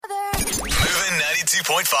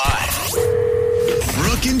92.5.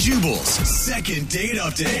 Brooke and Jubal's second date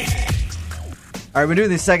update. All right, we've been doing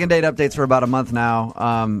these second date updates for about a month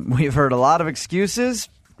now. We've heard a lot of excuses,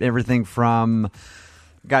 everything from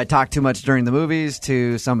guy talked too much during the movies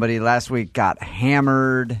to somebody last week got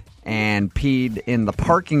hammered and peed in the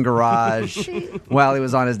parking garage while he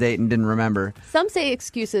was on his date and didn't remember. Some say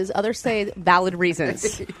excuses, others say valid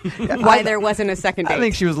reasons why there wasn't a second date. I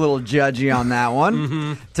think she was a little judgy on that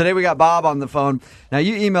one. Today we got Bob on the phone. Now,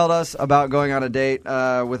 you emailed us about going on a date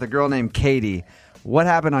with a girl named Katie. What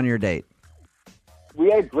happened on your date?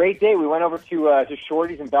 We had a great day. We went over to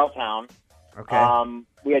Shorty's in Belltown. Okay.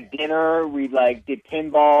 We had dinner. We did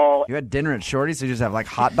pinball. You had dinner at Shorty's, so you just have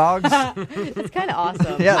hot dogs? It's kind of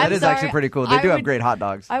awesome. Yeah, that I'm is sorry. actually pretty cool. They do have great hot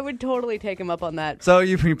dogs. I would totally take him up on that. So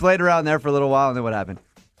you played around there for a little while, and then what happened?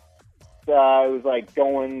 It was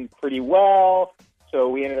going pretty well. So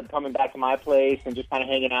we ended up coming back to my place and just kind of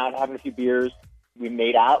hanging out, having a few beers. We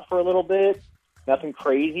made out for a little bit. Nothing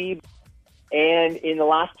crazy. And in the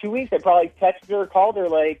last 2 weeks, I probably texted her or called her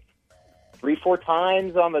 3-4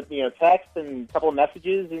 times on the text and a couple of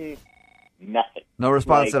messages and nothing. No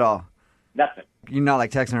response at all? Nothing. You're not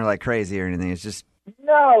texting her like crazy or anything. It's just...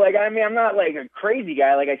 No, I'm not a crazy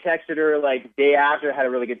guy. I texted her day after, had a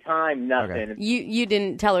really good time, nothing. Okay. You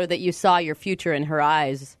didn't tell her that you saw your future in her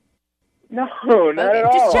eyes. No, not at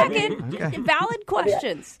all. Just checking. Okay. Valid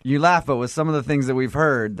questions. You laugh, but with some of the things that we've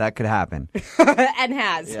heard, that could happen. And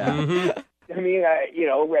has. Yeah.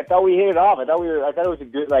 I thought we hit it off. I thought it was a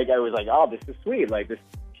good, I was oh, this is sweet.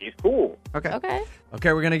 She's cool. Okay,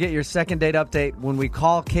 Okay. we're going to get your second date update when we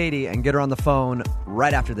call Katie and get her on the phone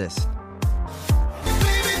right after this.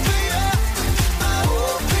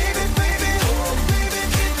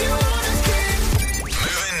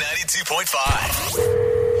 Moving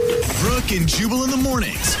 92.5. Brooke and Jubal in the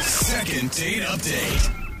mornings. Second date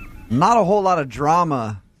update. Not a whole lot of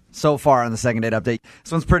drama so far on the second date update.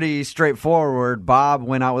 This one's pretty straightforward. Bob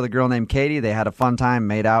went out with a girl named Katie. They had a fun time,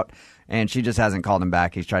 made out, and she just hasn't called him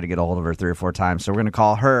back. He's tried to get a hold of her 3 or 4 times, so we're going to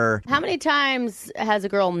call her. How many times has a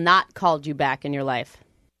girl not called you back in your life?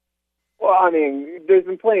 Well, there's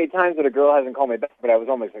been plenty of times that a girl hasn't called me back, but I was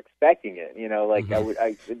almost expecting it.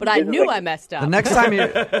 But I knew I messed up. The next time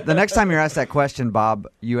you're asked that question, Bob,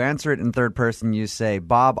 you answer it in third person. You say,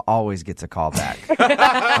 "Bob always gets a call back."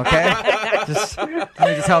 Okay? Let me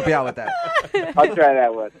just help you out with that. I'll try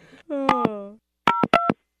that one.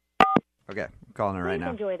 Okay, I'm calling her right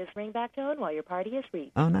now. Enjoy this ringback tone while your party is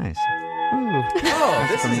reached. Oh, nice. Oh,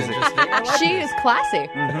 this is interesting. She is classy.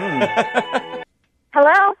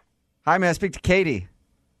 Hello, Hi, may I speak to Katie?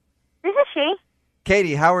 this is she.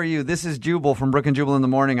 Katie, how are you? This is Jubal from Brooke and Jubal in the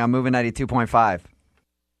Morning. I'm moving 92.5.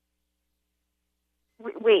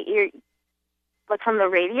 Wait, you're from the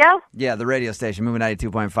radio? Yeah, the radio station, moving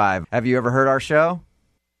 92.5. Have you ever heard our show?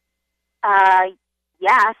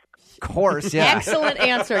 Yes. Of course, yeah. Excellent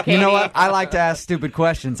answer, Katie. You know what? I like to ask stupid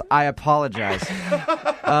questions. I apologize.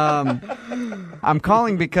 I'm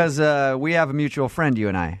calling because we have a mutual friend, you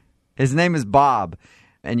and I. His name is Bob,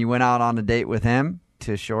 and you went out on a date with him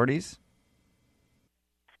to Shorty's?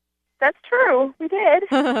 That's true. We did.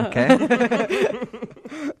 Okay.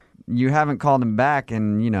 You haven't called him back,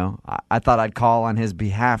 and, I thought I'd call on his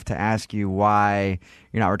behalf to ask you why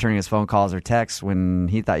you're not returning his phone calls or texts when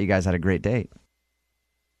he thought you guys had a great date.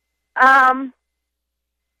 I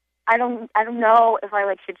don't know if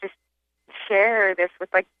I should just share this with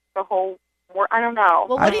the whole world. I don't know.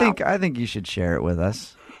 Well, I think you should share it with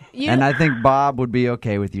us. And I think Bob would be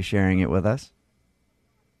okay with you sharing it with us.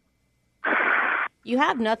 You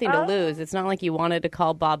have nothing to lose. It's not like you wanted to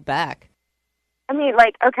call Bob back. Okay.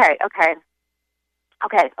 Okay.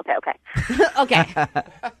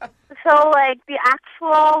 So, the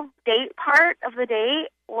actual date part of the date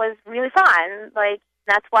was really fun.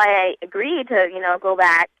 That's why I agreed to, go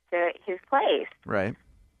back to his place. Right.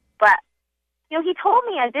 But, he told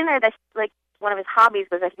me at dinner that, one of his hobbies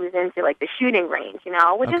was that he was into, the shooting range,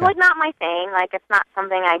 which is, not my thing. It's not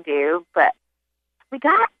something I do. But we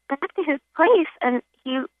got back to his place, and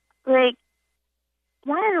he, wanted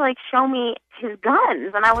to, show me his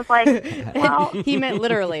guns. And I was like, well... He meant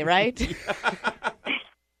literally, right? Yes,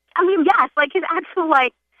 his actual,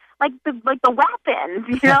 the weapons,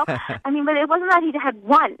 but it wasn't that he had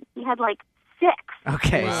one. He had, 6.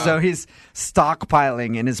 Okay, Wow. So he's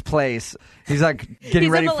stockpiling in his place. He's getting He's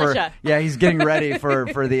ready a for militia. he's getting ready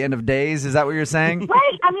for the end of days. Is that what you're saying?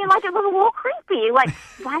 Right. It was a little creepy. Why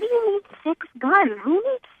do you need 6 guns? Who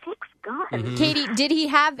needs 6 guns? Mm-hmm. Katie, did he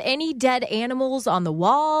have any dead animals on the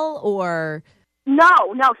wall or?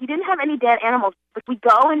 No, he didn't have any dead animals. But we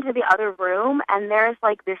go into the other room, and there's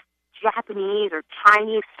this Japanese or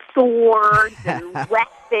Chinese swords and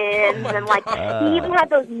weapons, and like he even had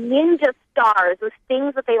those ninja stars, those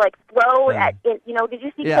things that they like throw at. Did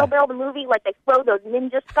you see Kill Bill the movie? Like they throw those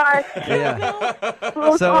ninja stars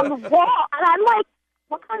on the wall, and I'm like,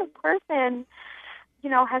 what kind of person,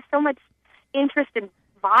 has so much interest in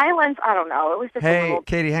violence? I don't know. It was just Hey,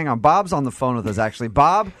 Katie, hang on. Bob's on the phone with us, actually.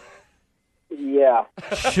 Bob? Yeah.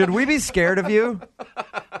 Should we be scared of you?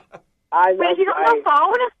 Wait, he's on the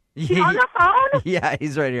phone? He's on the phone? Yeah,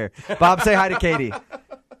 he's right here. Bob, say hi to Katie.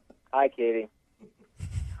 Hi, Katie.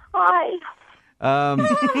 Hi.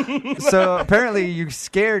 So apparently you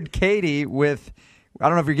scared Katie with, I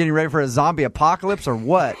don't know if you're getting ready for a zombie apocalypse or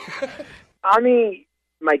what. I mean,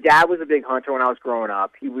 my dad was a big hunter when I was growing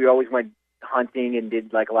up. We always went hunting and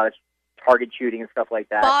did like a lot of target shooting and stuff like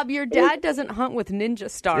that. Bob, your dad doesn't hunt with ninja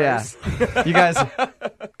stars. Yeah. You guys...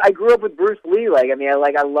 I grew up with Bruce Lee.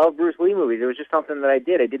 I love Bruce Lee movies. It was just something that I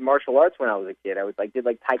did. I did martial arts when I was a kid. I did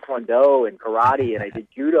Taekwondo and karate, and I did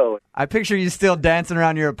judo. I picture you still dancing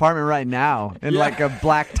around your apartment right now in like a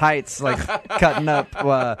black tights, like cutting up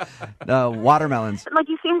watermelons. Like,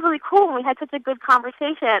 you seemed really cool, and we had such a good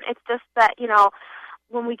conversation. It's just that,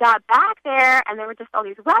 when we got back there and there were just all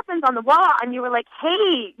these weapons on the wall and you were like,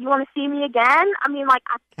 hey, you want to see me again? I mean, like,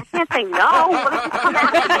 I can't say no. What if you come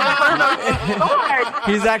after me with those swords?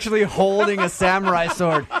 He's actually holding a samurai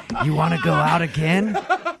sword. You want to go out again?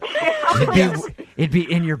 It'd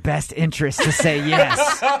be in your best interest to say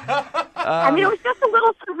yes. I mean, it was just a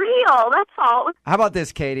little surreal, that's all. How about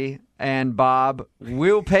this, Katie and Bob?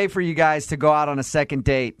 We'll pay for you guys to go out on a second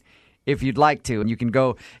date if you'd like to. And you can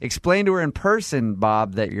go explain to her in person,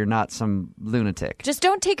 Bob, that you're not some lunatic. Just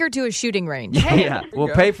don't take her to a shooting range. Yeah,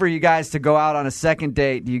 we'll pay for you guys to go out on a second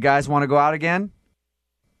date. Do you guys want to go out again?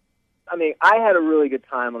 I mean, I had a really good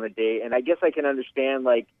time on the date, and I guess I can understand,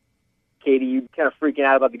 like, Katie, you kind of freaking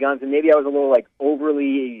out about the guns, and maybe I was a little, like,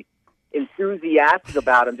 overly enthusiastic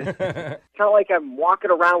about them. Just kind of like I'm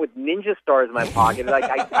walking around with ninja stars in my pocket. Like,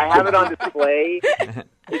 I have it on display.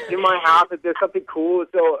 It's in my house. If there's something cool,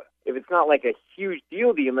 so if it's not like a huge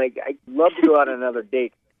deal to you, like, I'd love to go out on another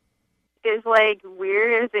date. As like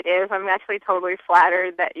weird as it is, I'm actually totally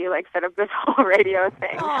flattered that you like set up this whole radio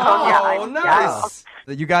thing. Nice.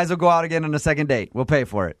 You guys will go out again on a second date. We'll pay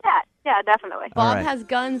for it. Yeah, definitely. Bob right. has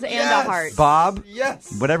guns and a heart. Bob,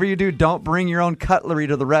 Yes. whatever you do, don't bring your own cutlery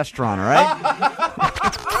to the restaurant, all right?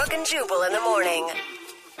 Brooke and Jubal in the morning.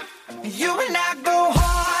 You and I go